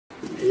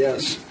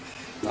Yes.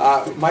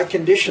 My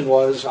condition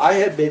was I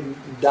had been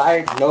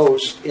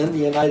diagnosed in the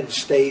United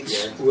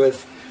States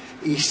with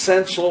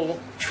essential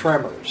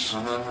tremors.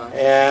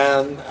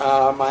 And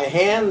my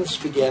hands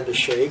began to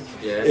shake.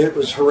 It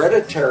was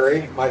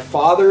hereditary. My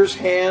father's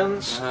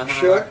hands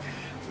shook.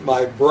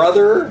 My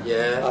brother,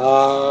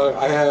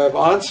 I have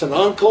aunts and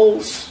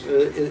uncles.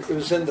 It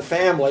was in the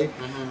family.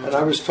 And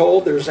I was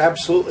told there's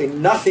absolutely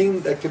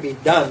nothing that could be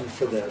done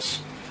for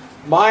this.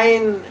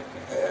 Mine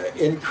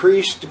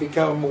increased to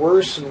become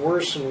worse and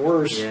worse and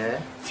worse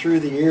through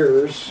the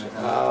years,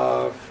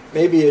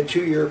 maybe a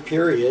 2-year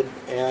period,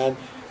 and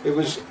it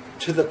was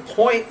to the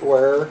point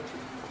where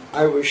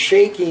I was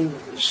shaking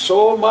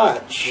so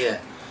much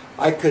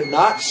I could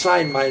not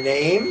sign my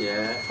name,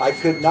 I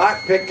could not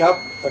pick up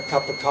a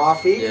cup of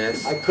coffee,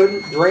 I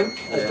couldn't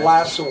drink a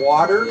glass of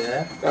water,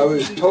 I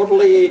was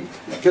totally,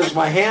 because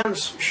my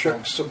hands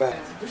shook so bad,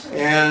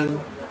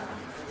 and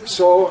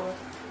so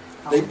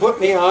they put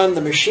me on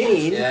the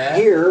machine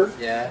here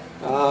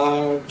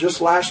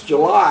just last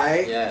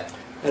July,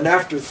 and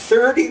after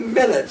 30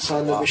 minutes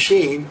on the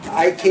machine,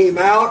 I came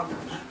out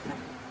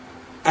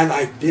and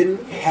I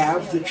didn't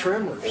have the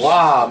tremors.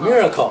 Wow,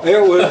 miracle!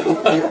 It was,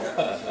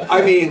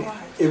 I mean,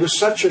 it was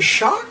such a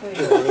shock to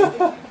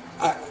me.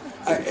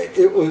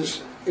 It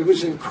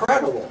was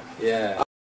incredible.